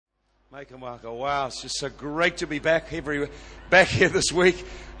Make him welcome. Wow, it's just so great to be back here this week.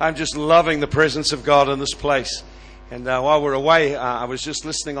 I'm just loving the presence of God in this place. And while we're away, I was just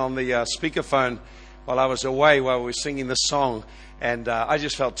listening on the speakerphone while I was away, while we were singing this song. And I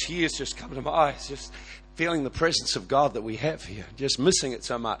just felt tears just coming to my eyes, just feeling the presence of God that we have here, just missing it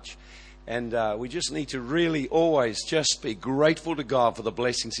so much. And we just need to really always just be grateful to God for the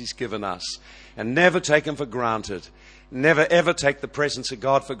blessings He's given us and never take them for granted. Never ever take the presence of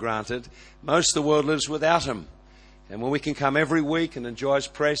God for granted. Most of the world lives without Him. And when we can come every week and enjoy His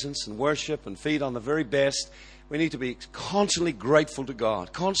presence and worship and feed on the very best, we need to be constantly grateful to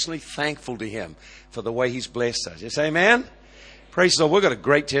God, constantly thankful to Him for the way He's blessed us. Yes, amen? Praise the Lord. We've got a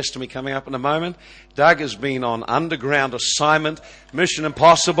great testimony coming up in a moment. Doug has been on underground assignment, Mission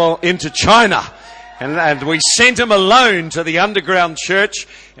Impossible, into China. And we sent him alone to the underground church,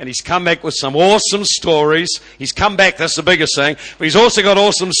 and he's come back with some awesome stories. He's come back, that's the biggest thing, but he's also got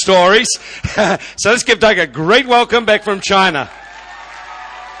awesome stories. So let's give Doug a great welcome back from China.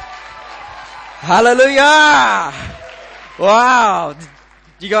 Hallelujah! Wow.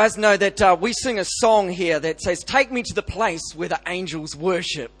 You guys know that we sing a song here that says, "Take me to the place where the angels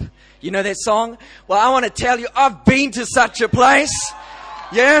worship." You know that song? Well, I want to tell you, I've been to such a place.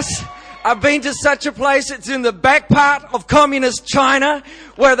 Yes? I've been to such a place. It's in the back part of communist China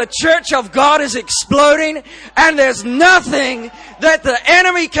where the church of God is exploding and there's nothing that the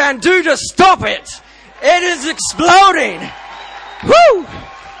enemy can do to stop it. It is exploding. Woo!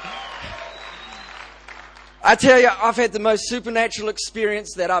 I tell you, I've had the most supernatural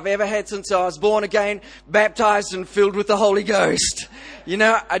experience that I've ever had since I was born again, baptized and filled with the Holy Ghost. You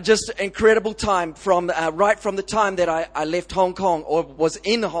know, just incredible time from right from the time that I left Hong Kong or was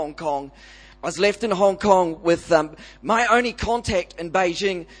in Hong Kong. I was left in Hong Kong with my only contact in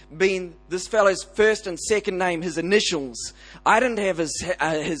Beijing being this fellow's first and second name, his initials. I didn't have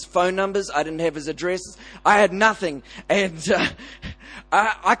his phone numbers. I didn't have his addresses. I had nothing. And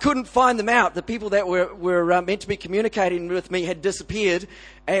I couldn't find them out. The people that were meant to be communicating with me had disappeared.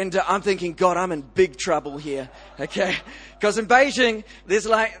 And I'm thinking, God, I'm in big trouble here. Okay? Because in Beijing,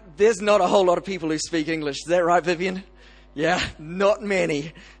 there's not a whole lot of people who speak English. Is that right, Vivian? Yeah, not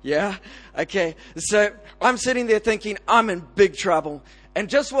many. Yeah? Okay. So I'm sitting there thinking, I'm in big trouble. And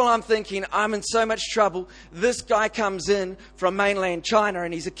just while I'm thinking I'm in so much trouble, this guy comes in from mainland China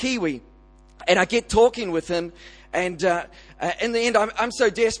and he's a Kiwi. And I get talking with him. And in the end, I'm so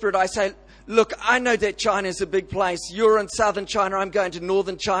desperate, I say, look, I know that China is a big place. You're in southern China. I'm going to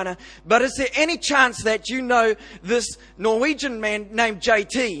northern China. But is there any chance that you know this Norwegian man named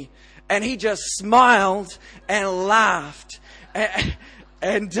JT? And he just smiled and laughed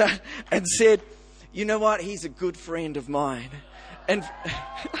and said, you know what? He's a good friend of mine. And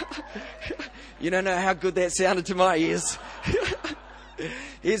you don't know how good that sounded to my ears.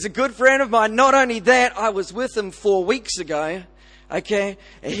 He's a good friend of mine. Not only that, I was with him 4 weeks ago. Okay,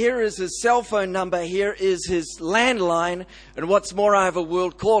 here is his cell phone number. Here is his landline. And what's more, I have a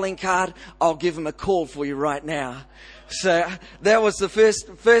world calling card. I'll give him a call for you right now. So that was the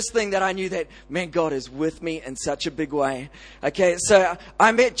first thing that I knew that, man, God is with me in such a big way. Okay, so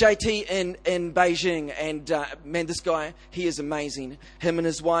I met JT in Beijing, and man, this guy, he is amazing. Him and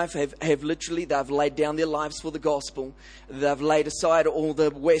his wife have literally, they've laid down their lives for the gospel. They've laid aside all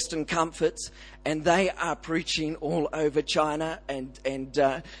the Western comforts, and they are preaching all over China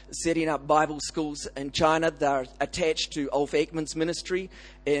and setting up Bible schools in China. They're attached to Ulf Ekman's ministry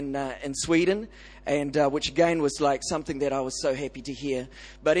in Sweden. And which again was like something that I was so happy to hear.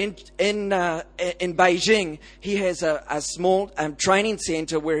 But in Beijing, he has a small training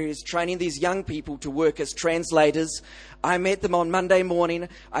center where he's training these young people to work as translators. I met them on Monday morning.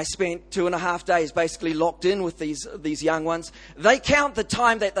 I spent 2.5 days basically locked in with these young ones. They count the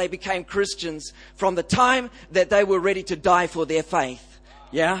time that they became Christians from the time that they were ready to die for their faith.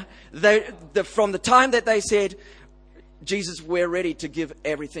 Yeah, from the time that they said, Jesus, we're ready to give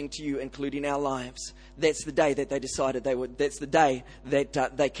everything to you, including our lives. That's the day that they decided they would. That's the day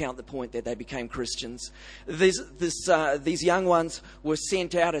that they count the point that they became Christians. These young ones were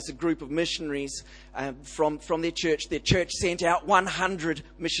sent out as a group of missionaries from their church. Their church sent out 100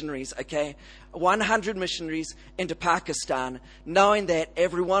 missionaries. Okay, 100 missionaries into Pakistan, knowing that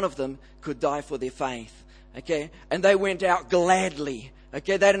every one of them could die for their faith. Okay, and they went out gladly.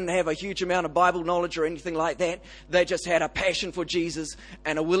 Okay, they didn't have a huge amount of Bible knowledge or anything like that. They just had a passion for Jesus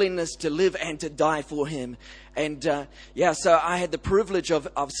and a willingness to live and to die for Him. And so I had the privilege of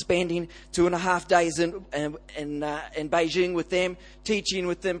spending 2.5 days in Beijing with them, teaching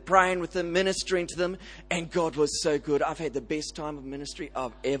with them, praying with them, ministering to them. And God was so good. I've had the best time of ministry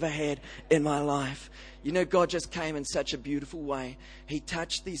I've ever had in my life. You know, God just came in such a beautiful way. He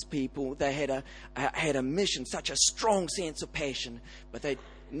touched these people. They had a mission, such a strong sense of passion, but they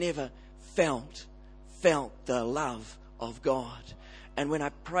never felt the love of God. And when I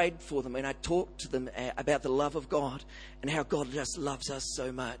prayed for them and I talked to them about the love of God and how God just loves us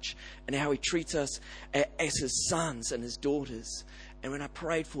so much and how He treats us as His sons and His daughters, and when I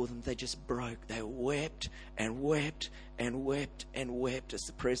prayed for them, they just broke. They wept and wept and wept and wept as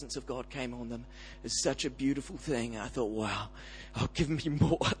the presence of God came on them. It's such a beautiful thing. I thought, wow, give me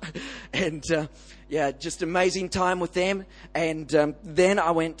more. And just amazing time with them. And then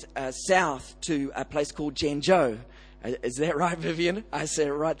I went south to a place called Zhengzhou. Is that right, Vivian? I said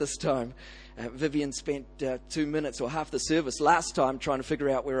it right this time. Vivian spent 2 minutes or half the service last time trying to figure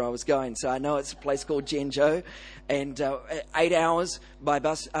out where I was going. So I know it's a place called Zhengzhou, and 8 hours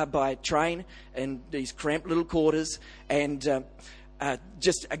by train in these cramped little quarters. And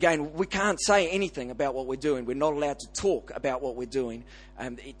just again, we can't say anything about what we're doing. We're not allowed to talk about what we're doing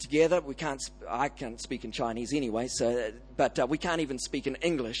together. I can't speak in Chinese anyway. But we can't even speak in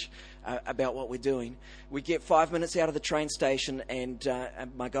English about what we're doing. We get 5 minutes out of the train station, and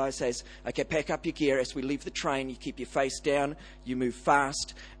my guy says, "Okay, pack up your gear." As we leave the train, you keep your face down, you move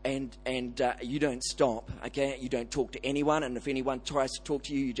fast, and you don't stop. Okay, you don't talk to anyone, and if anyone tries to talk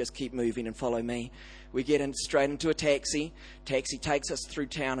to you, you just keep moving and follow me. We get straight into a taxi. Taxi takes us through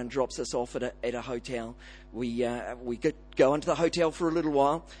town and drops us off at a hotel. We go into the hotel for a little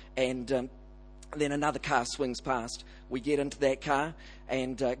while, and then another car swings past. We get into that car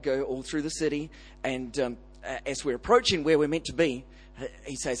and go all through the city. And as we're approaching where we're meant to be,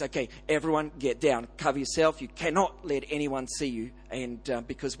 he says, "Okay, everyone get down. Cover yourself. You cannot let anyone see you." And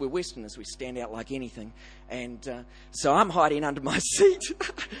because we're Westerners, we stand out like anything. And so I'm hiding under my seat.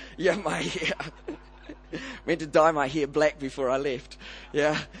 My hair. Meant to dye my hair black before I left.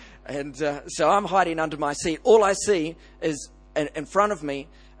 Yeah. And so I'm hiding under my seat. All I see is in front of me,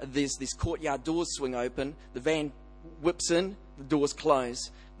 there's these courtyard doors swing open. The van whips in, the doors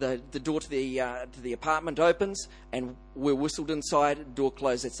close. The door to the apartment opens, and we're whistled inside. Door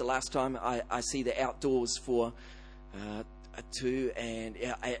closed. That's the last time I see the outdoors for 2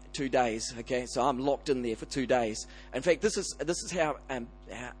 days. Okay, so I'm locked in there for 2 days. In fact, this is how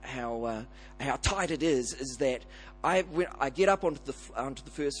tight it is. Is that when I get up onto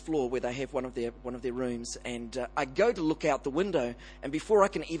the first floor where they have one of their rooms, and I go to look out the window, and before I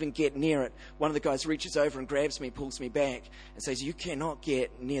can even get near it, one of the guys reaches over and grabs me, pulls me back, and says, "You cannot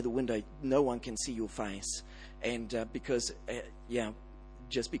get near the window. No one can see your face." And because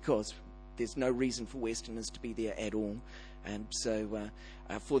there's no reason for Westerners to be there at all. And so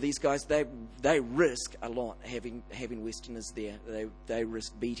for these guys, they risk a lot having Westerners there. They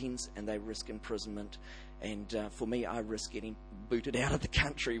risk beatings and they risk imprisonment. And for me, I risk getting booted out of the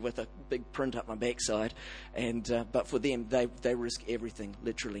country with a big print up my backside. And but for them, they risk everything,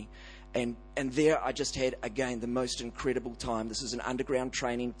 literally. And there I just had, again, the most incredible time. This is an underground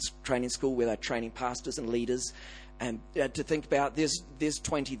training school where they're training pastors and leaders. And to think about, there's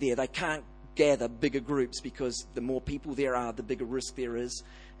 20 there. They can't gather bigger groups because the more people there are, the bigger risk there is.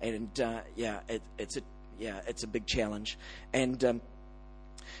 And it's a big challenge. And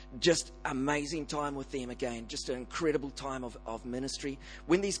just amazing time with them again. Just an incredible time of ministry.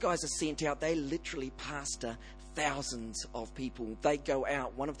 When these guys are sent out, they literally pastor thousands of people. They go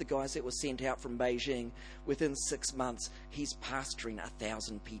out. One of the guys that was sent out from Beijing, within 6 months, he's pastoring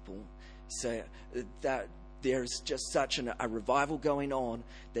 1,000 people. So that there's just such a revival going on,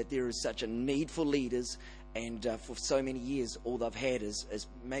 that there is such a need for leaders. And for so many years, all they've had is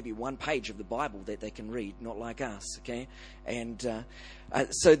maybe one page of the Bible that they can read, not like us, okay? And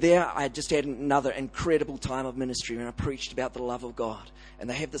so there I just had another incredible time of ministry, and I preached about the love of God. And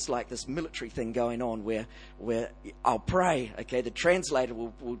they have this military thing going on where I'll pray, okay? The translator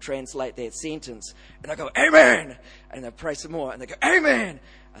will translate that sentence, and I go, "Amen!" And they pray some more, and they go, "Amen!"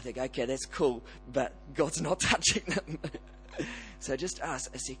 I think, okay, that's cool, but God's not touching them. So I just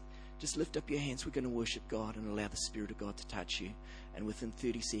ask, I say, just lift up your hands. We're going to worship God and allow the Spirit of God to touch you. And within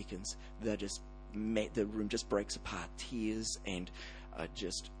 30 seconds, the room just breaks apart. Tears and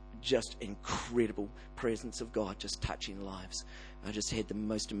just incredible presence of God just touching lives. I just had the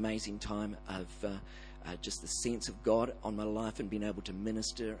most amazing time of just the sense of God on my life and being able to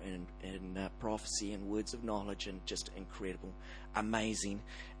minister and prophecy and words of knowledge, and just incredible, amazing.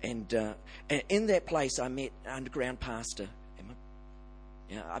 And in that place, I met an underground pastor.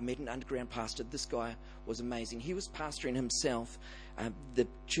 Yeah, I met an underground pastor. This guy was amazing. He was pastoring himself. The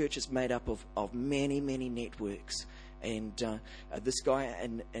church is made up of many, many networks. And this guy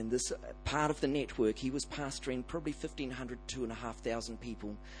and this part of the network, he was pastoring probably 1,500 to 2,500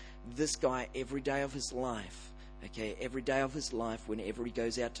 people. This guy, every day of his life, every day of his life, whenever he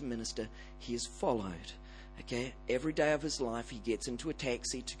goes out to minister, he is followed. Every day of his life, he gets into a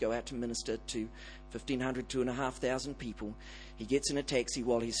taxi to go out to minister to 1,500, 2,500 people. He gets in a taxi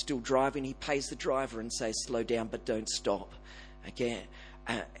while he's still driving. He pays the driver and says, slow down, but don't stop.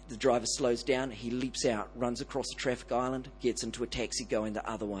 The driver slows down. He leaps out, runs across a traffic island, gets into a taxi going the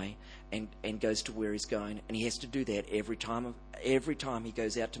other way, and goes to where he's going. And he has to do that every time he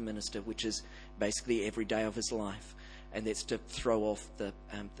goes out to minister, which is basically every day of his life. And that's to throw off the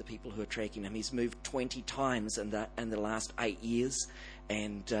people who are tracking him. He's moved 20 times in the last 8 years,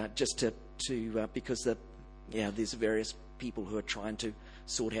 and just because there's various people who are trying to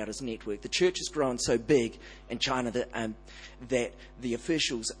sort out his network. The church has grown so big in China that the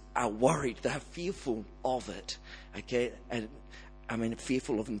officials are worried. They're fearful of it. And I mean,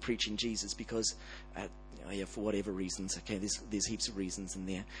 fearful of them preaching Jesus because. For whatever reasons, there's heaps of reasons in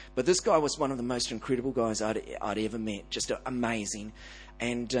there. But this guy was one of the most incredible guys I'd ever met, just amazing.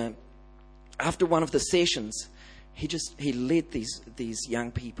 And after one of the sessions, he led these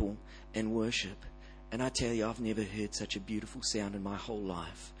young people in worship. And I tell you, I've never heard such a beautiful sound in my whole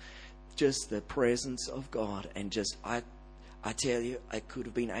life. Just the presence of God, and just I tell you, it could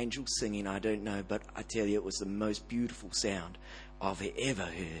have been angels singing, I don't know, but I tell you, it was the most beautiful sound I've ever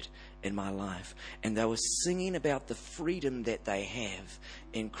heard in my life. And they were singing about the freedom that they have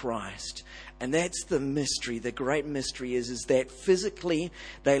in Christ. And that's the mystery. The great mystery is that physically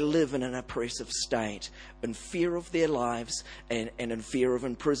they live in an oppressive state, in fear of their lives and in fear of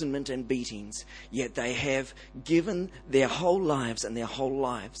imprisonment and beatings. Yet they have given their whole lives and their whole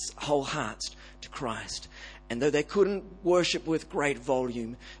hearts to Christ. And though they couldn't worship with great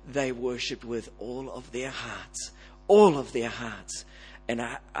volume, they worshipped with all of their hearts. All of their hearts. And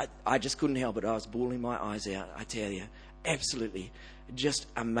I just couldn't help it. I was bawling my eyes out, I tell you. Absolutely. Just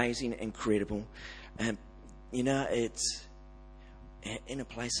amazing, incredible. It's in a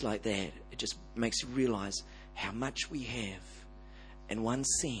place like that, it just makes you realize how much we have in one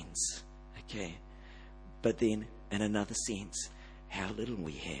sense, but then in another sense, how little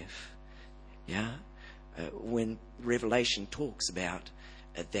we have. When Revelation talks about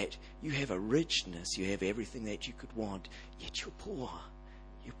that you have a richness, you have everything that you could want, yet you're poor.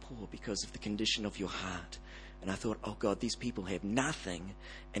 You're poor because of the condition of your heart. And I thought, oh God, these people have nothing.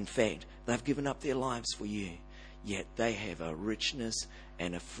 In fact, they've given up their lives for you. Yet they have a richness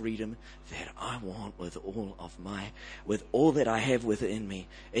and a freedom that I want with all that I have within me.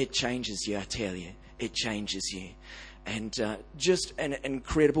 It changes you, I tell you. It changes you. And just an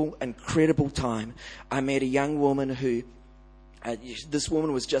incredible, incredible time. I met a young woman who, this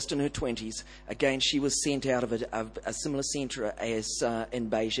woman was just in her 20s. Again, she was sent out of a similar centre as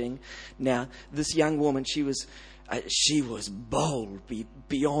in Beijing. Now, this young woman, she was bold,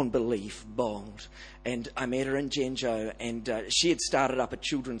 beyond belief bold. And I met her in Zhengzhou, and she had started up a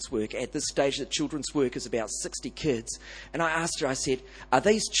children's work. At this stage, the children's work is about 60 kids. And I asked her, I said, are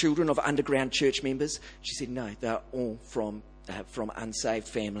these children of underground church members? She said, no, they're all from unsaved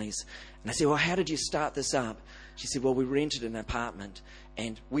families. And I said, well, how did you start this up? She said, well, we rented an apartment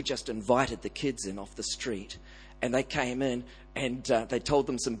and we just invited the kids in off the street. And they came in and they told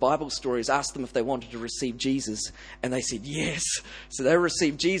them some Bible stories, asked them if they wanted to receive Jesus. And they said, yes. So they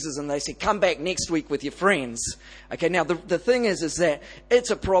received Jesus and they said, come back next week with your friends. Now the thing is that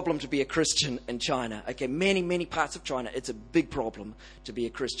it's a problem to be a Christian in China. Many, many parts of China, it's a big problem to be a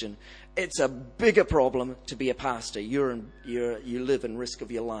Christian. It's a bigger problem to be a pastor. You live in risk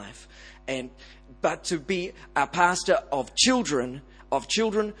of your life. But to be a pastor of children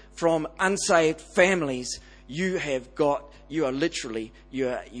from unsaved families, you're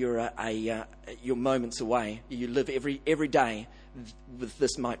moments away. You live every day.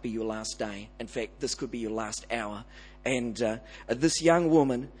 This might be your last day. In fact, this could be your last hour. And this young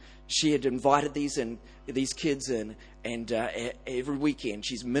woman, she had invited these kids in, and every weekend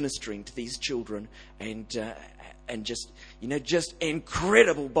she's ministering to these children, and just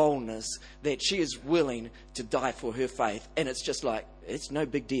incredible boldness that she is willing to die for her faith. And it's just like, it's no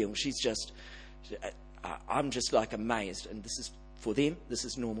big deal. I'm just like amazed. And this is, for them, this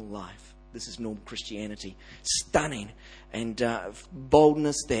is normal life. This is normal Christianity. Stunning. And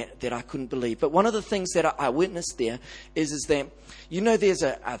boldness that I couldn't believe. But one of the things that I witnessed there is that, there's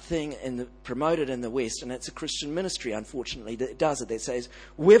a thing promoted in the West, and it's a Christian ministry, unfortunately, that does it, that says,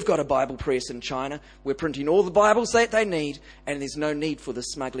 we've got a Bible press in China, we're printing all the Bibles that they need, and there's no need for the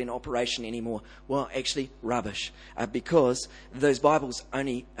smuggling operation anymore. Well, actually, rubbish, because those Bibles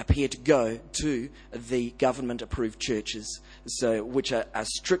only appear to go to the government-approved churches, which are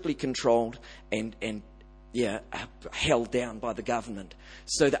strictly controlled and held down by the government.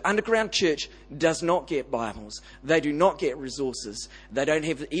 So the underground church does not get Bibles. They do not get resources. They don't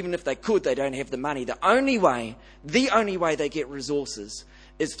have, even if they could, they don't have the money. The only way they get resources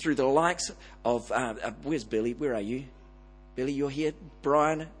is through the likes of, where's Billy? Where are you? Billy, you're here?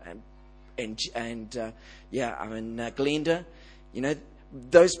 Brian and Glenda.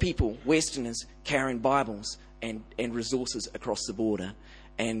 Those people, Westerners, carrying Bibles and resources across the border.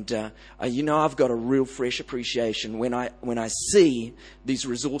 And, I've got a real fresh appreciation when I see these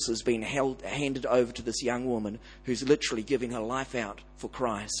resources being handed over to this young woman who's literally giving her life out for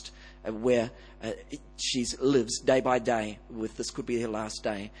Christ, where she lives day by day with this could be her last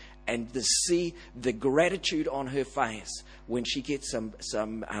day. And to see the gratitude on her face when she gets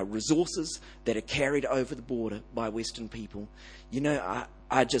some resources that are carried over the border by Western people. I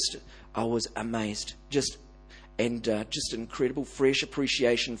was amazed. Just incredible, fresh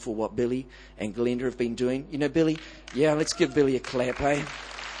appreciation for what Billy and Glenda have been doing. Billy, let's give Billy a clap, eh?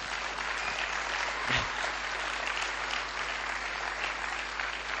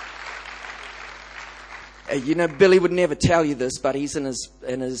 Billy would never tell you this, but he's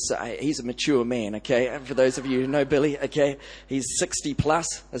he's a mature man, okay? For those of you who know Billy, okay? He's 60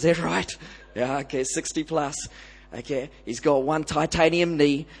 plus, is that right? Yeah, okay, 60 plus. Okay, he's got one titanium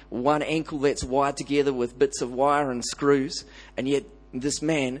knee, one ankle that's wired together with bits of wire and screws, and yet this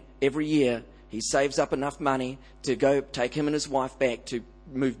man, every year, he saves up enough money to go take him and his wife back to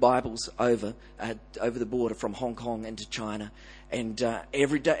move Bibles over the border from Hong Kong into China. And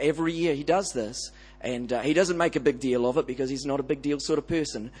every year he does this, and he doesn't make a big deal of it because he's not a big deal sort of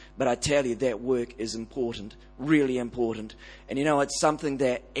person. But I tell you, that work is important, really important. And it's something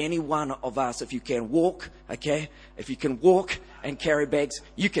that any one of us, if you can walk and carry bags,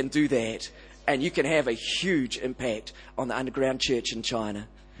 you can do that, and you can have a huge impact on the underground church in China.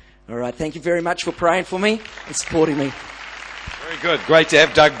 All right, thank you very much for praying for me and supporting me. Very good. Great to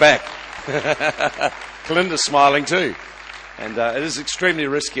have Doug back. Glenda's smiling too. And it is extremely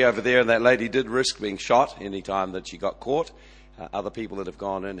risky over there, and that lady did risk being shot any time that she got caught. Other people that have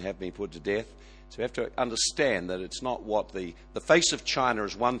gone in have been put to death. So we have to understand that it's not what the face of China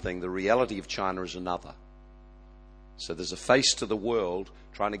is one thing, the reality of China is another. So there's a face to the world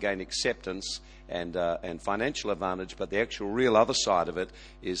trying to gain acceptance and financial advantage, but the actual real other side of it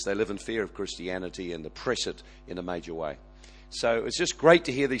is they live in fear of Christianity and oppress it in a major way. So it's just great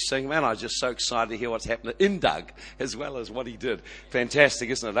to hear these things. Man, I was just so excited to hear what's happening in Doug as well as what he did. Fantastic,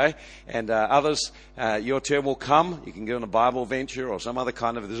 isn't it, eh? And others, your turn will come. You can go on a Bible venture or some other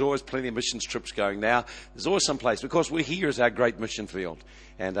kind of, there's always plenty of missions trips going now. There's always some place, because we're here as our great mission field.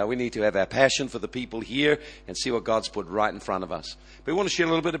 And we need to have our passion for the people here and see what God's put right in front of us. But we want to share a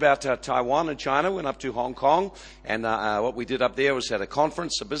little bit about Taiwan and China. We went up to Hong Kong, and what we did up there was at a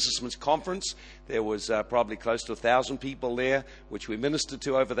conference, a businessman's conference. There was probably close to 1,000 people there, which we ministered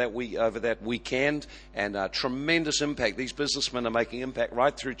to over that weekend, and tremendous impact. These businessmen are making impact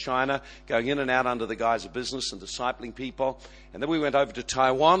right through China, going in and out under the guise of business and discipling people. And then we went over to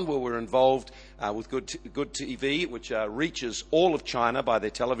Taiwan, where we're involved with Good TV, which reaches all of China by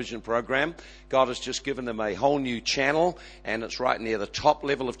their television program. God has just given them a whole new channel, and it's right near the top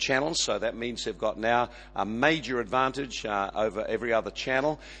level of channels, so that means they've got now a major advantage over every other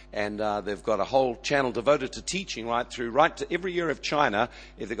channel, and they've got a whole channel devoted to teaching right to every area of China.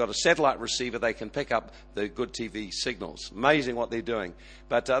 If they've got a satellite receiver, they can pick up the Good TV signals. Amazing what they're doing.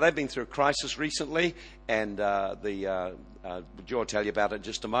 But they've been through a crisis recently, and Joe will tell you about it in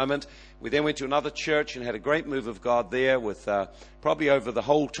just a moment. We then went to another church and had a great move of God there with probably over the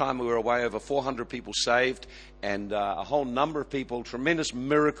whole time we were away, over 400 people saved, and a whole number of people, tremendous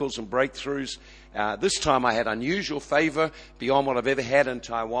miracles and breakthroughs. This time I had unusual favor beyond what I've ever had in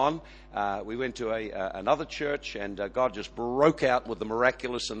Taiwan. We went to another church, and God just broke out with the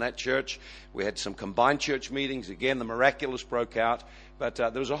miraculous in that church. We had some combined church meetings. Again, the miraculous broke out. But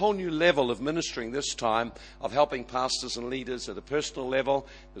there was a whole new level of ministering this time, of helping pastors and leaders at a personal level.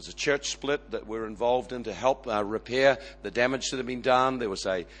 There's a church split that we're involved in to help repair the damage that had been done. There was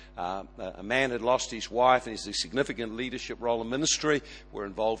a man had lost his wife, and he's a significant leadership role in ministry. We're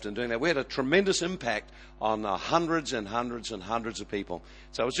involved in doing that. We had a tremendous impact on hundreds and hundreds and hundreds of people.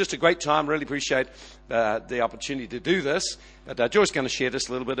 So it was just a great time. Really appreciate the opportunity to do this. But Joy's going to share just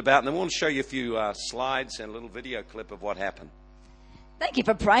a little bit about it, and then we want to show you a few slides and a little video clip of what happened. Thank you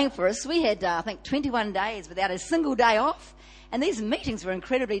for praying for us. We had, I think, 21 days without a single day off, and these meetings were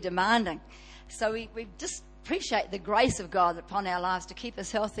incredibly demanding. So we just appreciate the grace of God upon our lives to keep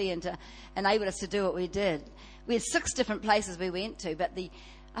us healthy and to enable us to do what we did. We had 6 different places we went to, but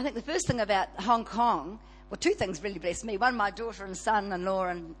I think the first thing about Hong Kong, well, 2 things really blessed me. One, my daughter and son-in-law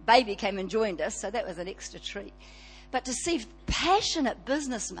and baby came and joined us, so that was an extra treat. But to see passionate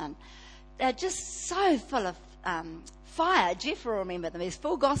businessmen, they're just so full of fire. Jeff will remember them. These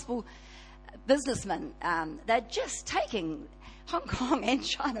full gospel businessmen. They're just taking Hong Kong and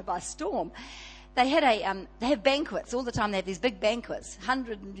China by storm. They have banquets all the time. They have these big banquets,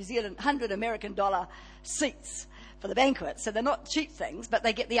 $100 American dollar seats for the banquets. So they're not cheap things, but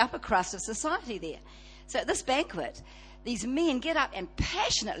they get the upper crust of society there. So at this banquet, these men get up and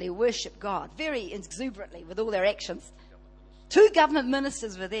passionately worship God, very exuberantly with all their actions. 2 government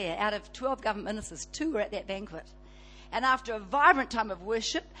ministers were there. Out of 12 government ministers, 2 were at that banquet. And after a vibrant time of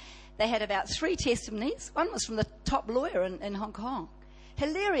worship, they had about 3 testimonies. One was from the top lawyer in Hong Kong.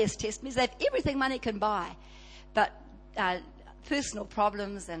 Hilarious testimonies. They have everything money can buy, but personal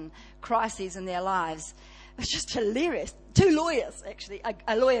problems and crises in their lives. It was just hilarious. 2 lawyers, actually.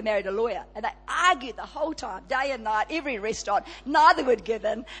 A lawyer married a lawyer. And they argued the whole time, day and night, every restaurant. Neither would give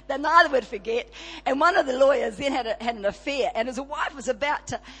in. Neither would forget. And one of the lawyers then had an affair. And his wife was about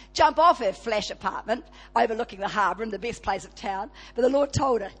to jump off her flash apartment overlooking the harbour in the best place of town. But the Lord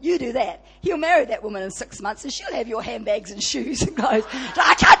told her, you do that. He'll marry that woman in 6 months and she'll have your handbags and shoes and clothes.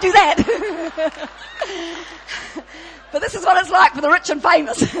 I can't do that. But this is what it's like for the rich and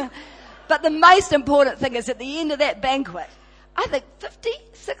famous. But the most important thing is at the end of that banquet, I think 50,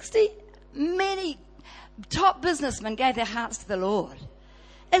 60, many top businessmen gave their hearts to the Lord.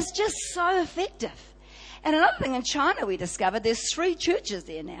 It's just so effective. And another thing in China we discovered, there's 3 churches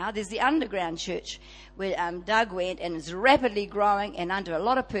there now. There's the underground church where Doug went and is rapidly growing and under a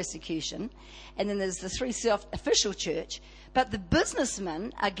lot of persecution. And then there's the 3 self-official church. But the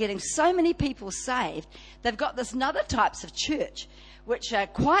businessmen are getting so many people saved, they've got this other types of church, which are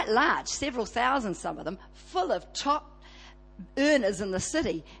quite large, several thousand, some of them, full of top earners in the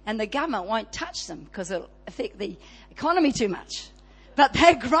city, and the government won't touch them because it'll affect the economy too much. But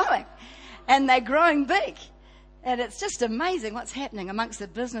they're growing, and they're growing big. And it's just amazing what's happening amongst the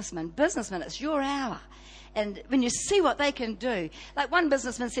businessmen. Businessmen, it's your hour. And when you see what they can do, like one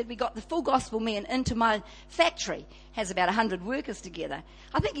businessman said, we got the full gospel men into my factory, has about 100 workers together.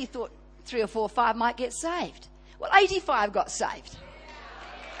 I think he thought 3 or 4 or 5 might get saved. Well, 85 got saved.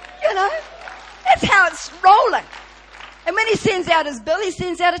 You know, that's how it's rolling. And when he sends out his bill, he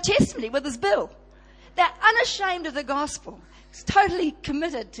sends out a testimony with his bill. They're unashamed of the gospel. He's totally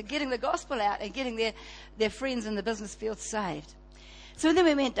committed to getting the gospel out and getting their friends in the business field saved. So then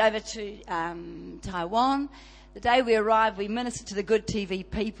we went over to Taiwan. The day we arrived, we ministered to the Good TV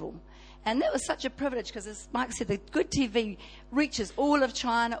people. And that was such a privilege because, as Mike said, the Good TV reaches all of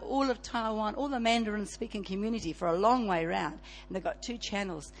China, all of Taiwan, all the Mandarin-speaking community for a long way round. And they've got 2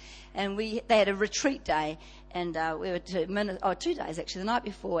 channels. And they had a retreat day, and we were to 2 days actually, the night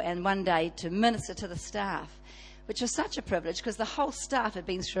before, and 1 day to minister to the staff, which was such a privilege because the whole staff had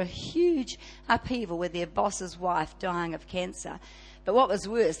been through a huge upheaval with their boss's wife dying of cancer. But what was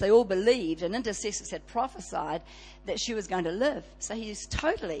worse, they all believed, and intercessors had prophesied that she was going to live. So he was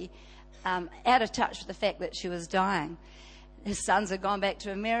totally out of touch with the fact that she was dying. His sons had gone back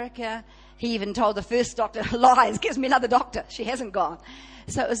to America. He even told the first doctor, lies, gives me another doctor. She hasn't gone.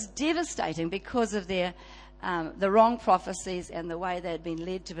 So it was devastating because of the wrong prophecies and the way they had been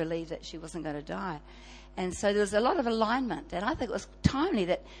led to believe that she wasn't going to die. And so there was a lot of alignment. And I think it was timely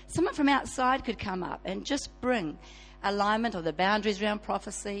that someone from outside could come up and just bring alignment of the boundaries around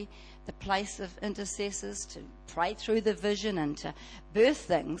prophecy, the place of intercessors to pray through the vision and to birth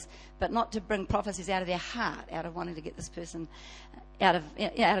things, but not to bring prophecies out of their heart, out of wanting to get this person out of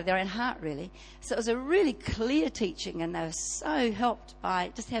their own heart, really. So it was a really clear teaching, and they were so helped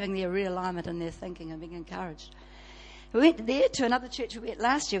by just having their realignment in their thinking and being encouraged. We went there to another church we went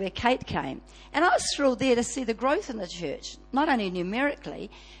last year where Kate came. And I was thrilled there to see the growth in the church, not only numerically,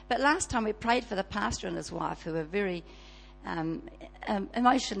 but last time we prayed for the pastor and his wife, who were very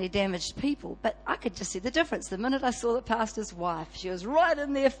emotionally damaged people. But I could just see the difference. The minute I saw the pastor's wife, she was right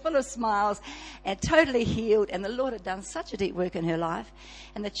in there full of smiles and totally healed. And the Lord had done such a deep work in her life.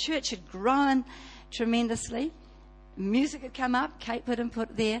 And the church had grown tremendously. music had come up, Kate put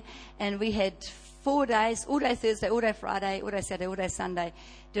input there, and we had 4 days, all day Thursday, all day Friday, all day Saturday, all day Sunday,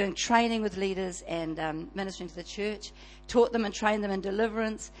 doing training with leaders and ministering to the church, taught them and trained them in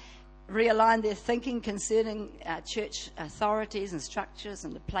deliverance, realigned their thinking concerning church authorities and structures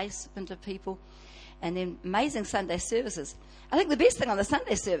and the placement of people, and then amazing Sunday services. I think the best thing on the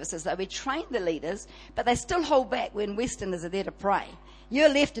Sunday services is that we train the leaders, but they still hold back when Westerners are there to pray. You're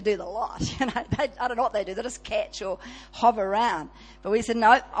left to do the lot. I don't know what they do. They just catch or hover around. But we said,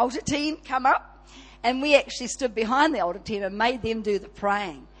 no, altar team, come up. And we actually stood behind the altar team and made them do the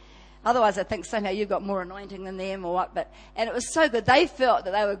praying. Otherwise, I think somehow you got more anointing than them or what. And it was so good. They felt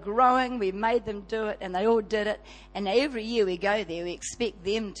that they were growing. We made them do it, and they all did it. And every year we go there, we expect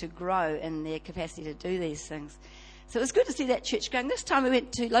them to grow in their capacity to do these things. So it was good to see that church going. This time we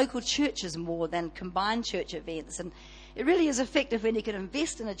went to local churches more than combined church events. And it really is effective when you can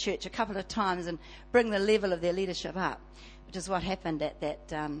invest in a church a couple of times and bring the level of their leadership up, which is what happened at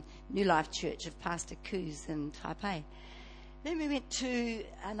that New Life Church of Pastor Coos in Taipei. Then we went to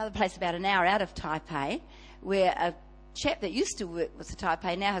another place about an hour out of Taipei, where a chap that used to work with the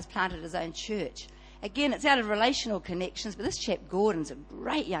Taipei now has planted his own church. Again, it's out of relational connections, but this chap Gordon's a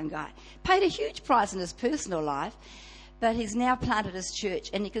great young guy. Paid a huge price in his personal life, but he's now planted his church,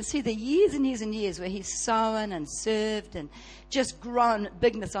 and you can see the years and years and years where he's sown and served and just grown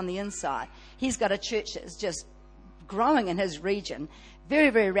bigness on the inside. He's got a church that is just growing in his region very,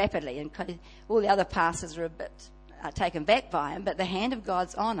 very rapidly, and all the other pastors are a bit taken back by him, but the hand of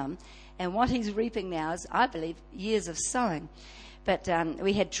God's on him, and what he's reaping now is, I believe, years of sowing. But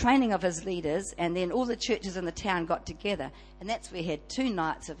we had training of his leaders, and then all the churches in the town got together, and that's where we had 2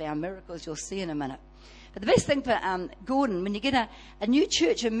 nights of our miracles you'll see in a minute. But the best thing for Gordon, when you get a new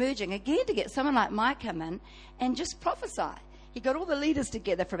church emerging, again, to get someone like Mike come in and just prophesy. He got all the leaders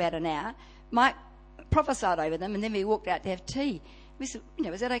together for about an hour. Mike prophesied over them, and then we walked out to have tea. We said,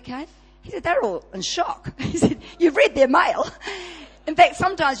 is that okay? He said, they're all in shock. He said, you've read their mail. In fact,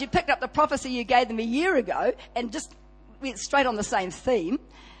 sometimes you picked up the prophecy you gave them a year ago and just went straight on the same theme.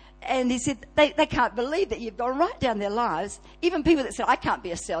 And he said, they can't believe that you've gone right down their lives. Even people that said, I can't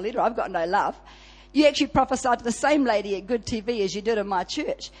be a cell leader, I've got no love. You actually prophesied to the same lady at Good TV as you did in my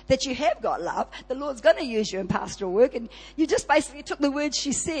church, that you have got love. The Lord's going to use you in pastoral work. And you just basically took the words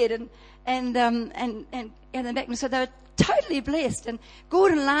she said and then back. So they were totally blessed. And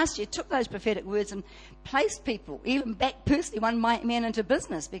Gordon last year took those prophetic words and placed people, even back personally, one man into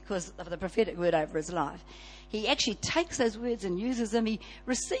business because of the prophetic word over his life. He actually takes those words and uses them. He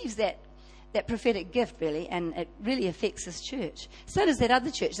receives that prophetic gift, really, and it really affects his church. So does that other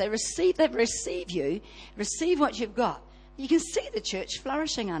church. They receive you, receive what you've got. You can see the church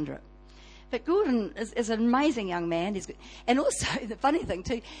flourishing under it. But Gordon is an amazing young man. And also, the funny thing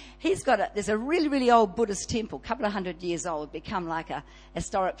too, there's a really, really old Buddhist temple, a couple of 100 years old, become like a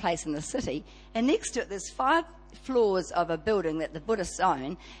historic place in the city. And next to it, there's 5 floors of a building that the Buddhists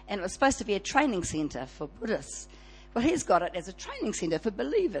own, and it was supposed to be a training centre for Buddhists. Well, he's got it as a training centre for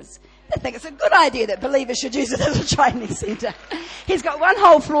believers. I think it's a good idea that believers should use it as a training centre. He's got 1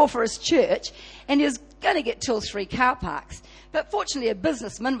 whole floor for his church, and he was going to get 2 or 3 car parks. But fortunately, a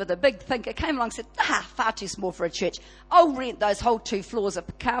businessman with a big thinker came along and said, far too small for a church. I'll rent those whole 2 floors of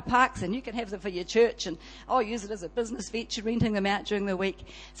car parks, and you can have them for your church, and I'll use it as a business venture, renting them out during the week.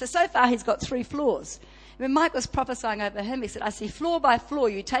 So far, he's got 3 floors. When Mike was prophesying over him, he said, I see floor by floor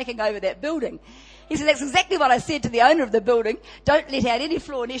you taking over that building. He said, that's exactly what I said to the owner of the building. Don't let out any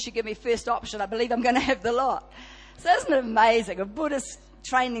floor unless you give me first option. I believe I'm going to have the lot. So isn't it amazing? A Buddhist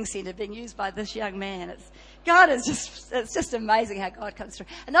training centre being used by this young man. It's just amazing how God comes through.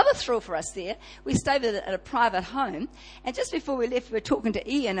 Another thrill for us there, we stayed at a private home, and just before we left, we were talking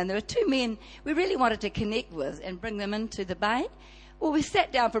to Ian, and there were 2 men we really wanted to connect with and bring them into the bay. Well, we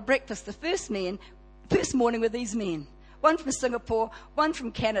sat down for breakfast the first morning with these men. 1 from Singapore, 1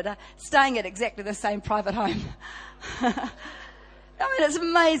 from Canada, staying at exactly the same private home. It's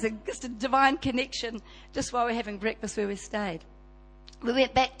amazing. Just a divine connection just while we're having breakfast where we stayed. We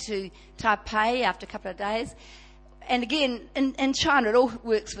went back to Taipei after a couple of days. And again, in China, it all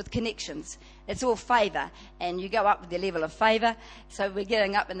works with connections. It's all favour. And you go up with your level of favour. So we're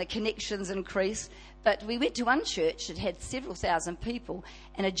getting up and the connections increase. But we went to one church that had several thousand people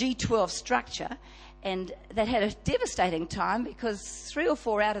and a G12 structure. And that had a devastating time because 3 or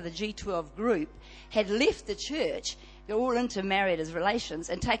 4 out of the G12 group had left the church. They're all intermarried as relations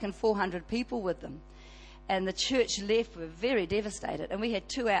and taken 400 people with them. And the church left, were very devastated. And we had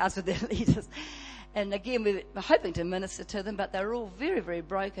 2 hours with their leaders. And again, we were hoping to minister to them, but they were all very, very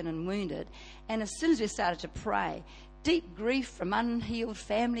broken and wounded. And as soon as we started to pray, deep grief from unhealed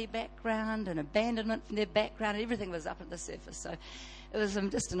family background and abandonment from their background. Everything was up at the surface. So it was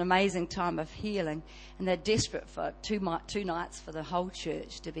just an amazing time of healing. And they're desperate for two nights for the whole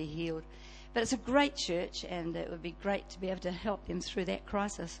church to be healed. But it's a great church, and it would be great to be able to help them through that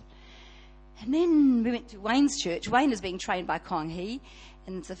crisis. And then we went to Wayne's church. Wayne is being trained by Kong Hee,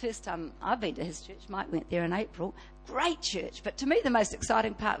 and it's the first time I've been to his church. Mike went there in April. Great church. But to me, the most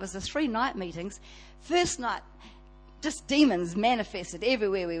exciting part was the 3-night meetings. First night, just demons manifested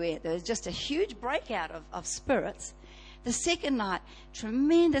everywhere we went. There was just a huge breakout of spirits. The second night,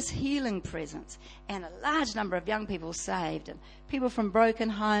 tremendous healing presence and a large number of young people saved, and people from broken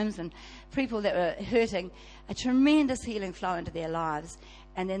homes and people that were hurting, a tremendous healing flow into their lives.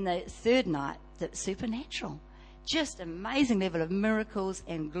 And then the third night, the supernatural. Just amazing level of miracles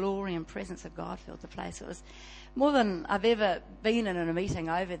and glory and presence of God filled the place. It was more than I've ever been in a meeting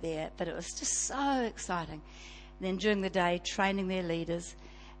over there, but it was just so exciting. And then during the day, training their leaders.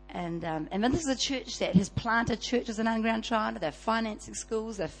 And this is a church that has planted churches in underground China. They're financing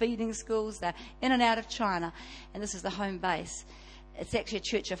schools, they're feeding schools, they're in and out of China. And this is the home base. It's actually a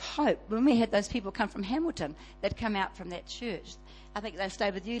church of hope. When we had those people come from Hamilton, they'd come out from that church. I think they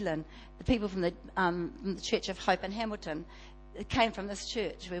stayed with you, Lynn. The people from the Church of Hope in Hamilton came from this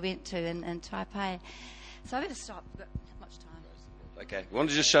church we went to in Taipei. So I better stop. We've got not much time. Okay, we want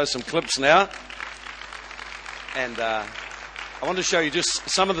to just show some clips now. And I want to show you just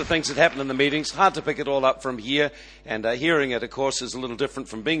some of the things that happen in the meetings. Hard to pick it all up from here. And hearing it, of course, is a little different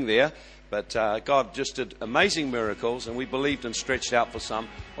from being there. But God just did amazing miracles, and we believed and stretched out for some.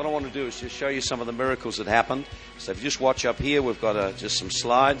 What I want to do is just show you some of the miracles that happened. So if you just watch up here, we've got just some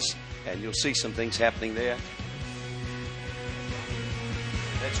slides, and you'll see some things happening there.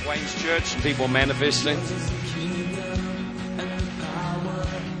 That's Wayne's church, and people manifesting.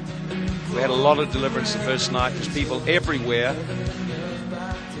 We had a lot of deliverance the first night. There's people everywhere.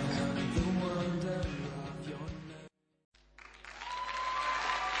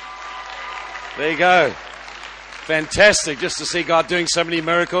 There you go. Fantastic just to see God doing so many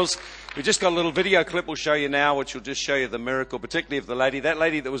miracles. We just got a little video clip we'll show you now, which will just show you the miracle, particularly of the lady. That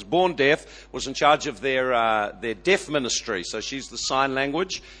lady that was born deaf was in charge of their deaf ministry. So she's the sign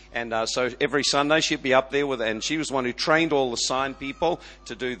language. And so every Sunday she'd be up there and she was the one who trained all the sign people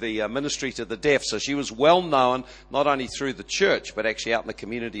to do the ministry to the deaf. So she was well known, not only through the church, but actually out in the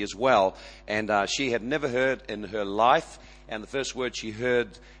community as well. And she had never heard in her life. And the first word she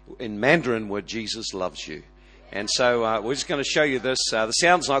heard in Mandarin were, "Jesus loves you." And so we're just going to show you this. The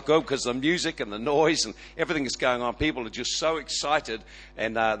sound's not good because the music and the noise and everything is going on. People are just so excited.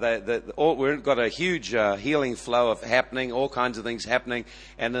 And we've got a huge healing flow happening, all kinds of things happening.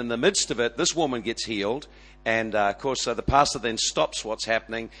 And in the midst of it, this woman gets healed. And, of course, the pastor then stops what's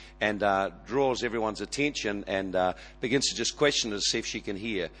happening and draws everyone's attention and begins to just question her to see if she can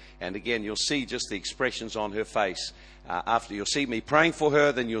hear. And, again, you'll see just the expressions on her face. After you'll see me praying for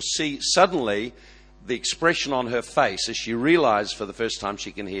her, then you'll see suddenly the expression on her face as she realized for the first time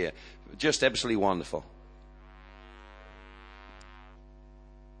she can hear. Just absolutely wonderful.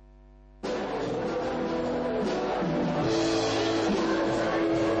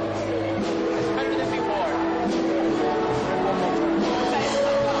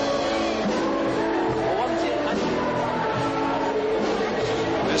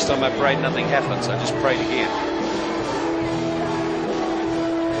 First time I prayed, nothing happened, so I just prayed again.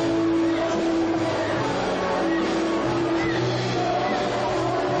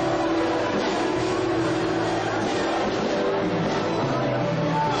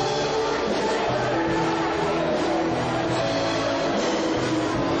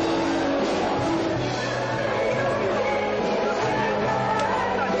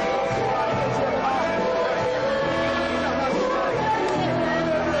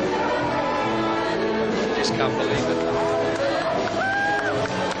 Can't believe it.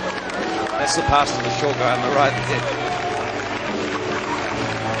 That's the pastor, the short guy on the right there.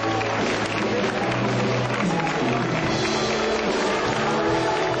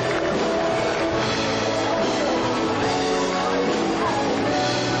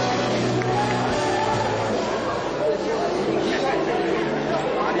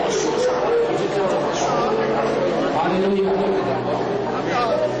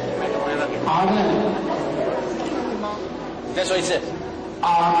再说一次，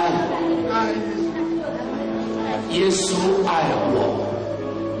阿门。耶稣爱我，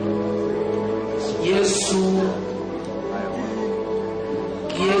耶稣，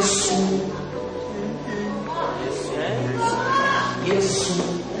耶稣，耶稣，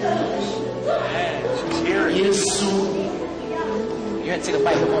耶稣。因为这个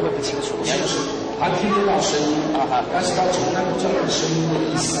麦克风会不清楚，你要用手。他听得到声音，但是他从来不知道声音的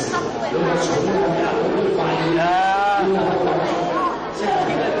意思，如果从来不会发音，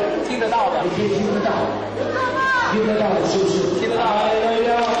听得到的，你可以听得到，听得到的是不是？听得到，哈利路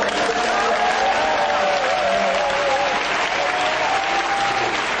亚。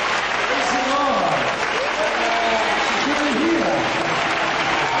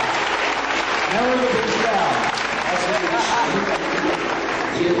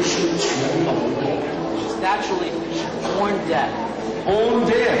She's naturally born deaf. Born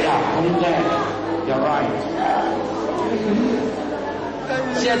deaf, born deaf. You're right.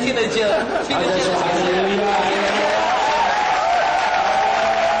 现在听得见了，听得见。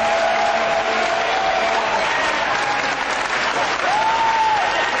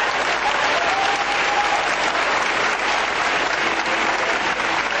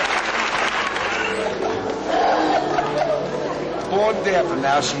Born deaf and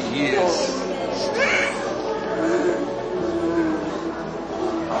now she hears.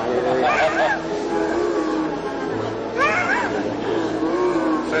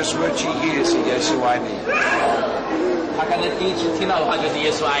 First word she hears is 耶稣爱你。他刚才第一次听到的话就是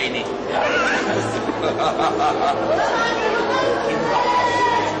耶稣爱你。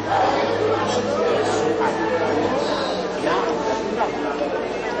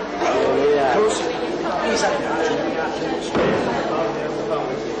闭上眼睛，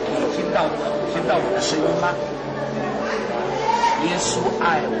你听到我的声音吗？耶稣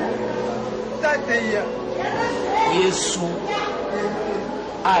爱我，耶稣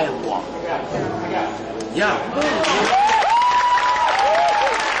爱我。Yeah.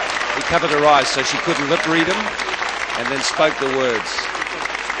 He covered her eyes so she couldn't lip read them, and then spoke the words.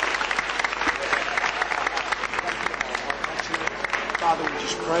 Father, we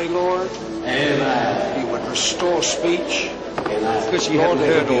just pray, Lord. Amen. He would restore speech. Amen. Because she hadn't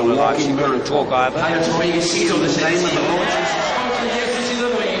heard all her life, she couldn't talk either. I pray you seal the name of the Lord Jesus.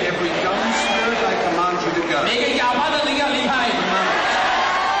 Every dumb spirit, I command you to go.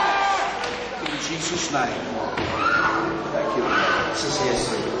 In Jesus' name. Thank you.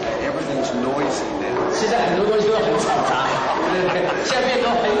 Everything's noisy now. 现在很多东西都很嘈杂，下面都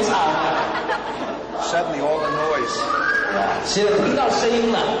很吵。Suddenly all the noise. 现在听到声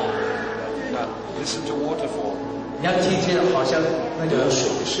音了， No, listen to waterfall. 你要听见好像那个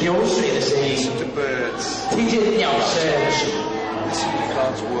流水的声音， Listen to birds. 听见鸟声， Listen to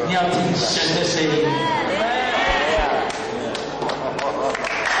God's 你 word. 要听神的声音。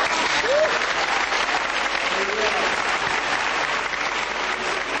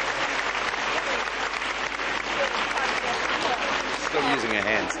 Still using her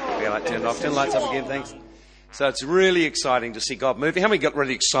hands. Okay, like turn it off. Turn the lights up again, thanks. So it's really exciting to see God moving. How many got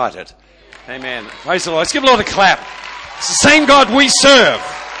really excited? Amen. Praise the Lord. Let's give the Lord a clap. It's the same God we serve.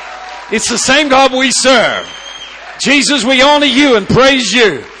 It's the same God we serve. Jesus, we honor you and praise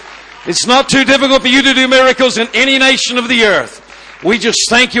you. It's not too difficult for you to do miracles in any nation of the earth. We just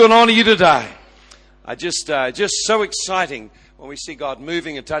thank you and honor you today. Just so exciting when we see God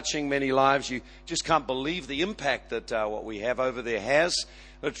moving and touching many lives. You just can't believe the impact that what we have over there has.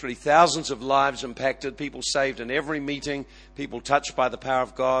 Literally thousands of lives impacted, people saved in every meeting, people touched by the power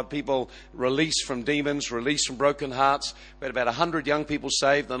of God, people released from demons, released from broken hearts. We had about 100 young people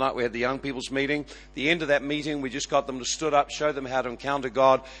saved the night we had the young people's meeting. The end of that meeting, we just got them to stood up, show them how to encounter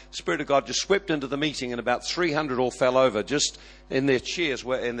God. The Spirit of God just swept into the meeting and about 300 all fell over just in their chairs,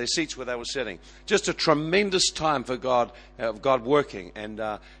 in their seats where they were sitting. Just a tremendous time for God, of God working, and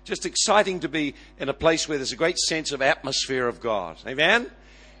just exciting to be in a place where there's a great sense of atmosphere of God. Amen?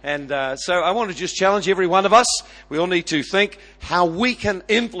 And so I want to just challenge every one of us. We all need to think how we can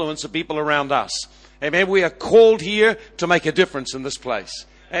influence the people around us. Amen. We are called here to make a difference in this place.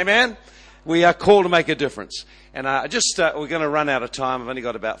 Amen. We are called to make a difference. And we're going to run out of time. I've only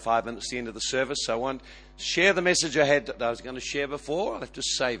got about 5 minutes to the end of the service. So I won't share the message I was going to share before. I'll have to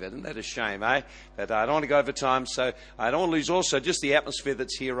save it. Isn't that a shame, eh? But I don't want to go over time. So I don't want to lose also just the atmosphere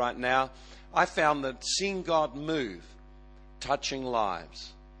that's here right now. I found that seeing God move, touching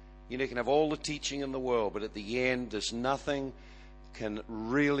lives. You know, you can have all the teaching in the world, but at the end, there's nothing can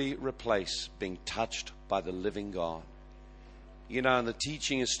really replace being touched by the living God. You know, and the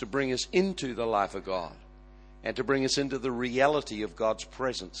teaching is to bring us into the life of God and to bring us into the reality of God's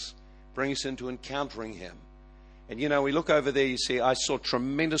presence, bring us into encountering Him. And, you know, we look over there, you see, I saw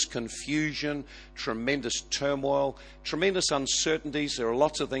tremendous confusion, tremendous turmoil, tremendous uncertainties. There are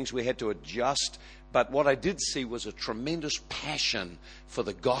lots of things we had to adjust. But what I did see was a tremendous passion for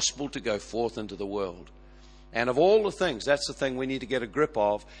the gospel to go forth into the world. And of all the things, that's the thing we need to get a grip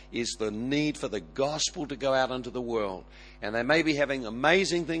of, is the need for the gospel to go out into the world. And they may be having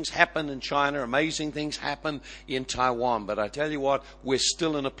amazing things happen in China, amazing things happen in Taiwan. But I tell you what, we're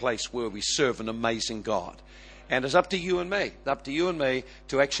still in a place where we serve an amazing God. And it's up to you and me. It's up to you and me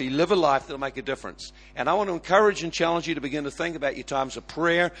to actually live a life that will make a difference. And I want to encourage and challenge you to begin to think about your times of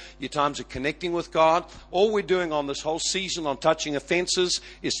prayer, your times of connecting with God. All we're doing on this whole season on Touching Offenses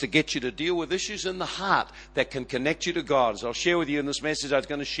is to get you to deal with issues in the heart that can connect you to God. As I'll share with you in this message, I was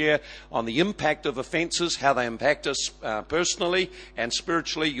going to share on the impact of offenses, how they impact us personally and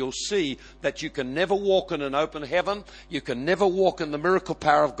spiritually. You'll see that you can never walk in an open heaven. You can never walk in the miracle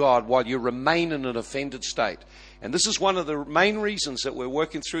power of God while you remain in an offended state. And this is one of the main reasons that we're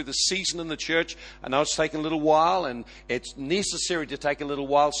working through this season in the church. I know it's taken a little while, and it's necessary to take a little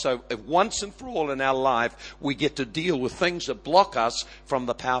while. So once and for all in our life, we get to deal with things that block us from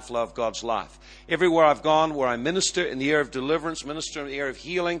the power flow of God's life. Everywhere I've gone where I minister in the area of deliverance, minister in the area of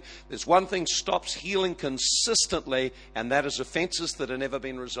healing, there's one thing stops healing consistently, and that is offenses that have never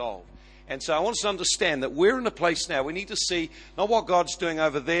been resolved. And so I want us to understand that we're in a place now, we need to see not what God's doing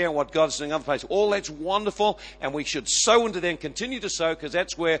over there and what God's doing in other places. All that's wonderful, and we should sow into them, continue to sow, because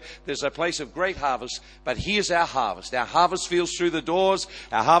that's where there's a place of great harvest. But here's our harvest. Our harvest fields through the doors,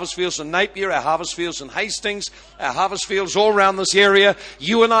 our harvest fields in Napier, our harvest fields in Hastings, our harvest fields all around this area.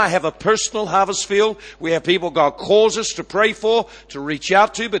 You and I have a personal harvest field. We have people God calls us to pray for, to reach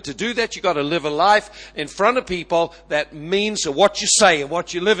out to, but to do that you've got to live a life in front of people that means that what you say and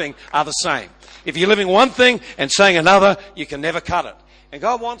what you're living are the same. If you're living one thing and saying another, you can never cut it. And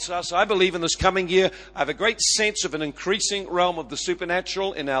God wants us, I believe, in this coming year, I have a great sense of an increasing realm of the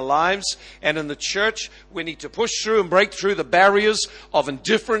supernatural in our lives. And in the church, we need to push through and break through the barriers of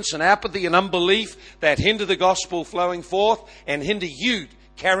indifference and apathy and unbelief that hinder the gospel flowing forth and hinder you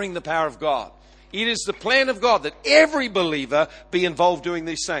carrying the power of God. It is the plan of God that every believer be involved doing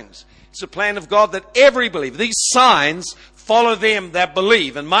these things. It's the plan of God that every believer, these signs follow them that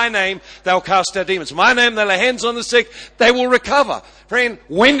believe. In my name, they'll cast out demons. In my name, they'll lay hands on the sick. They will recover. Friend,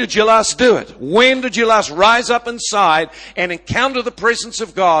 when did you last do it? When did you last rise up inside and encounter the presence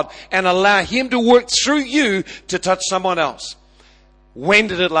of God and allow Him to work through you to touch someone else? When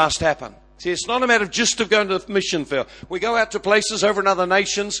did it last happen? See, it's not a matter of just of going to the mission field. We go out to places over in other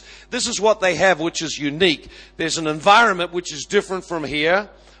nations. This is what they have, which is unique. There's an environment which is different from here.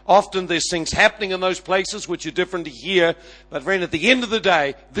 Often there's things happening in those places which are different to here. But friend, at the end of the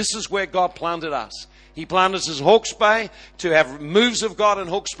day, this is where God planted us. He planted us in Hawke's Bay to have moves of God in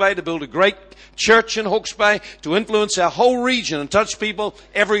Hawke's Bay, to build a great church in Hawke's Bay, to influence our whole region and touch people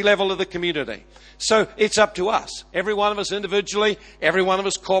every level of the community. So it's up to us, every one of us individually, every one of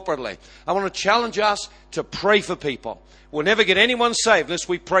us corporately. I want to challenge us to pray for people. We'll never get anyone saved unless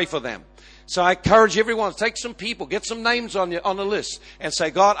we pray for them. So I encourage everyone to take some people, get some names on the list and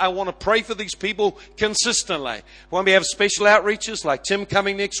say, God, I want to pray for these people consistently. When we have special outreaches like Tim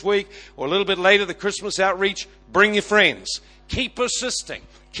coming next week or a little bit later, the Christmas outreach, bring your friends. Keep persisting.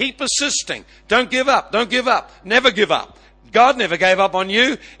 Keep persisting. Don't give up. Don't give up. Never give up. God never gave up on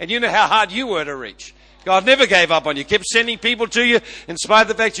you, and you know how hard you were to reach. God never gave up on you. Kept sending people to you in spite of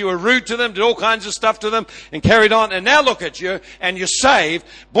the fact you were rude to them, did all kinds of stuff to them, and carried on. And now look at you, and you're saved,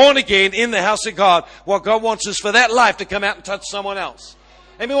 born again, in the house of God. What God wants is for that life to come out and touch someone else.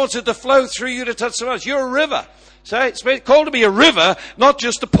 And He wants it to flow through you to touch someone else. You're a river. So it's called to be a river, not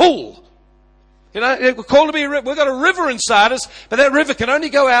just a pool. You know, we're called to be a river. We've got a river inside us, but that river can only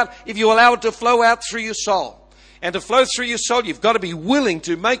go out if you allow it to flow out through your soul. And to flow through your soul, you've got to be willing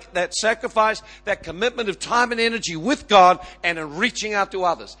to make that sacrifice, that commitment of time and energy with God and in reaching out to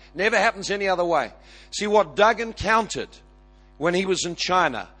others. Never happens any other way. See what Doug encountered when he was in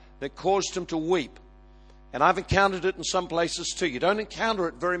China that caused him to weep. And I've encountered it in some places too. You don't encounter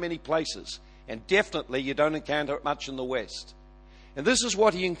it very many places. And definitely you don't encounter it much in the West. And this is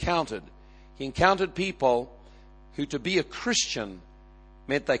what he encountered. He encountered people who to be a Christian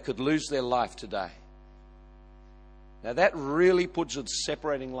meant they could lose their life today. Now that really puts a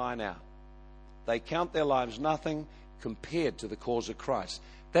separating line out. They count their lives nothing compared to the cause of Christ.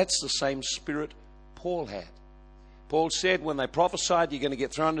 That's the same spirit Paul had. Paul said when they prophesied you're going to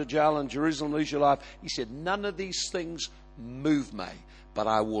get thrown into jail in Jerusalem, lose your life, he said, none of these things move me, but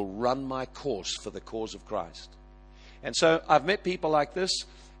I will run my course for the cause of Christ. And so I've met people like this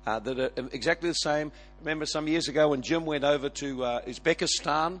that are exactly the same. Remember some years ago when Jim went over to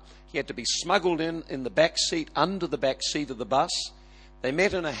Uzbekistan, he had to be smuggled in the back seat, under the back seat of the bus. They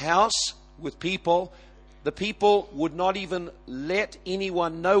met in a house with people. The people would not even let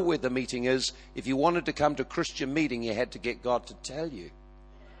anyone know where the meeting is. If you wanted to come to a Christian meeting, you had to get God to tell you.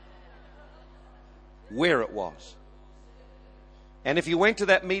 where it was. And if you went to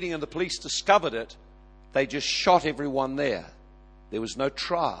that meeting and the police discovered it, they just shot everyone there. There was no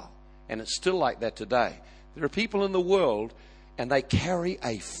trial. And it's still like that today. There are people in the world, and they carry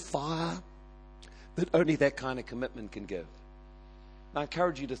a fire that only that kind of commitment can give. And I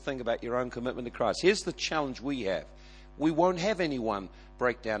encourage you to think about your own commitment to Christ. Here's the challenge we have. We won't have anyone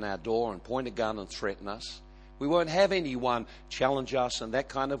break down our door and point a gun and threaten us. We won't have anyone challenge us in that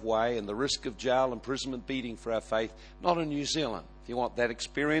kind of way, and the risk of jail, imprisonment, beating for our faith. Not in New Zealand. If you want that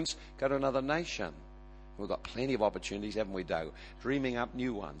experience, go to another nation. We've got plenty of opportunities, haven't we, Doug? Dreaming up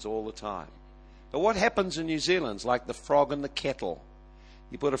new ones all the time. But what happens in New Zealand is like the frog in the kettle.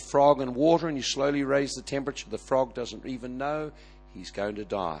 You put a frog in water and you slowly raise the temperature. The frog doesn't even know he's going to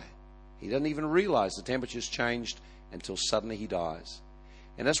die. He doesn't even realize the temperature's changed until suddenly he dies.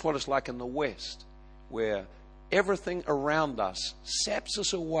 And that's what it's like in the West, where everything around us saps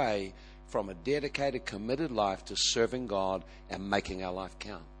us away from a dedicated, committed life to serving God and making our life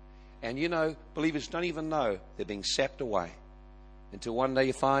count. And you know, believers don't even know they're being sapped away until one day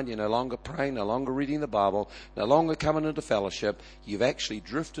you find you're no longer praying, no longer reading the Bible, no longer coming into fellowship. You've actually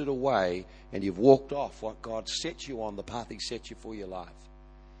drifted away and you've walked off what God set you on, the path He set you for your life.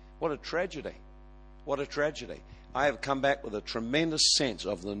 What a tragedy. What a tragedy. I have come back with a tremendous sense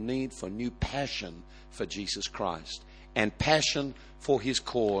of the need for new passion for Jesus Christ, and passion for His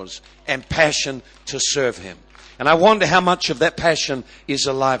cause, and passion to serve Him. And I wonder how much of that passion is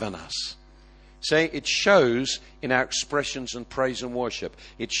alive in us. See, it shows in our expressions in praise and worship.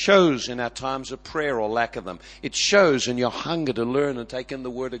 It shows in our times of prayer or lack of them. It shows in your hunger to learn and take in the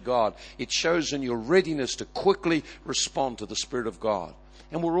Word of God. It shows in your readiness to quickly respond to the Spirit of God.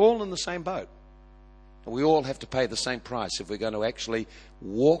 And we're all in the same boat. And we all have to pay the same price if we're going to actually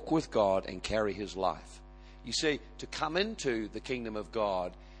walk with God and carry His life. You see, to come into the kingdom of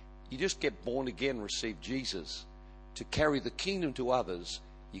God, you just get born again, receive Jesus. To carry the kingdom to others,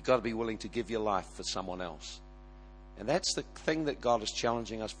 you've got to be willing to give your life for someone else. And that's the thing that God is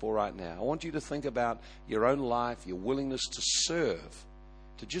challenging us for right now. I want you to think about your own life, your willingness to serve,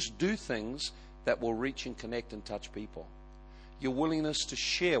 to just do things that will reach and connect and touch people. Your willingness to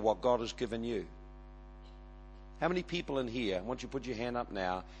share what God has given you. How many people in here, I want you to put your hand up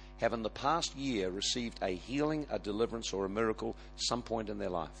now, have in the past year received a healing, a deliverance, or a miracle some point in their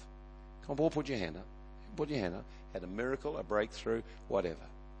life? Come on, put your hand up. Put your hand up. Had a miracle, a breakthrough, whatever.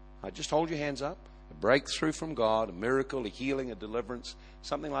 Just hold your hands up. A breakthrough from God, a miracle, a healing, a deliverance,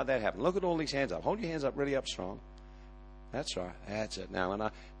 something like that happened. Look at all these hands up. Hold your hands up really up strong. That's right. That's it.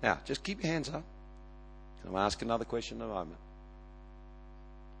 Now, just keep your hands up. I'll ask another question in a moment.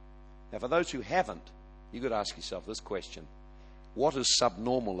 Now, for those who haven't, you've got to ask yourself this question. What is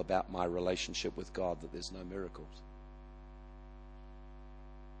subnormal about my relationship with God that there's no miracles?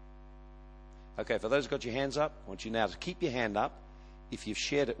 Okay, for those who've got your hands up, I want you now to keep your hand up if you've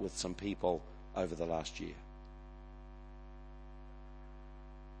shared it with some people over the last year.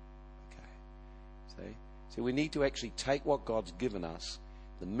 Okay. See, we need to actually take what God's given us.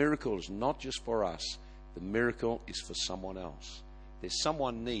 The miracle is not just for us. The miracle is for someone else. There's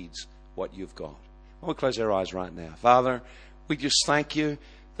someone needs what you've got. We'll close our eyes right now. Father, we just thank you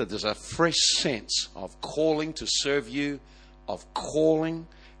that there's a fresh sense of calling to serve you, of calling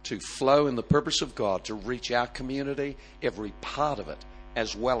to flow in the purpose of God, to reach our community, every part of it,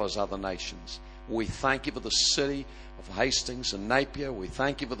 as well as other nations. We thank you for the city of Hastings and Napier. We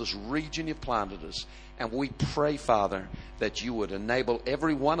thank you for this region you've planted us. And we pray, Father, that you would enable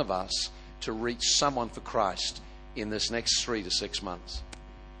every one of us to reach someone for Christ in this next 3 to 6 months.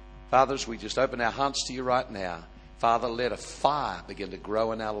 Fathers, we just open our hearts to you right now. Father, let a fire begin to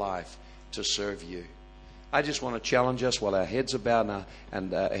grow in our life to serve you. I just want to challenge us while our heads are bowed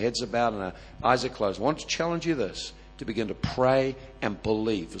and our eyes are closed. I want to challenge you this, to begin to pray and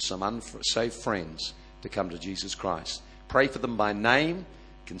believe for some unsaved friends to come to Jesus Christ. Pray for them by name.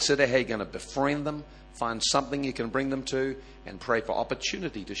 Consider how you're going to befriend them. Find something you can bring them to, and pray for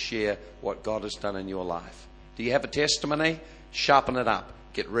opportunity to share what God has done in your life. Do you have a testimony? Sharpen it up.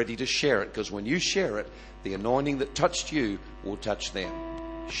 Get ready to share it, because when you share it, the anointing that touched you will touch them.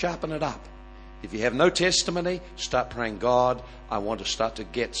 Sharpen it up. If you have no testimony, start praying, God, I want to start to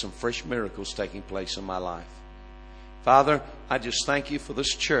get some fresh miracles taking place in my life. Father, I just thank you for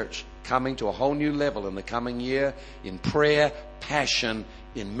this church coming to a whole new level in the coming year in prayer, passion,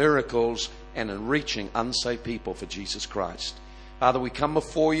 in miracles, and in reaching unsaved people for Jesus Christ. Father, we come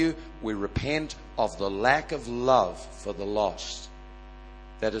before you. We repent of the lack of love for the lost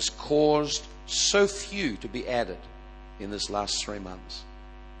that has caused so few to be added in this last 3 months.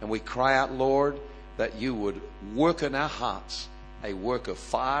 And we cry out, Lord, that you would work in our hearts a work of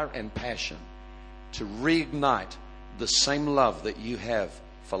fire and passion to reignite the same love that you have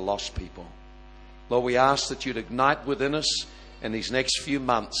for lost people. Lord, we ask that you'd ignite within us in these next few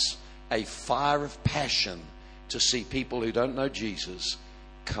months a fire of passion to see people who don't know Jesus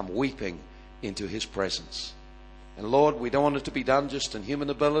come weeping into his presence. And Lord, we don't want it to be done just in human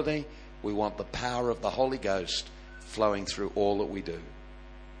ability. We want the power of the Holy Ghost flowing through all that we do.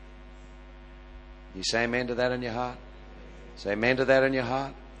 You say amen to that in your heart? Say amen to that in your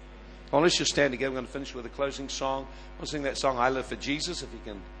heart? Well, let's just stand together. We're going to finish with a closing song. We'll sing that song, I Live for Jesus, if you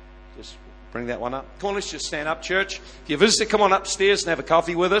can just bring that one up. Come on, let's just stand up, church. If you're a visitor, come on upstairs and have a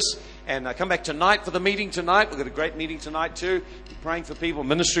coffee with us. And come back tonight for the meeting tonight. We've got a great meeting tonight too. We're praying for people,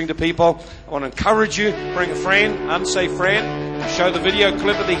 ministering to people. I want to encourage you, bring a friend, unsafe friend. Show the video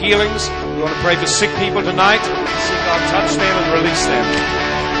clip of the healings. We want to pray for sick people tonight. See God touch them and release them.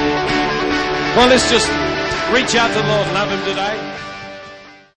 Well, let's just reach out to the Lord. Love him today.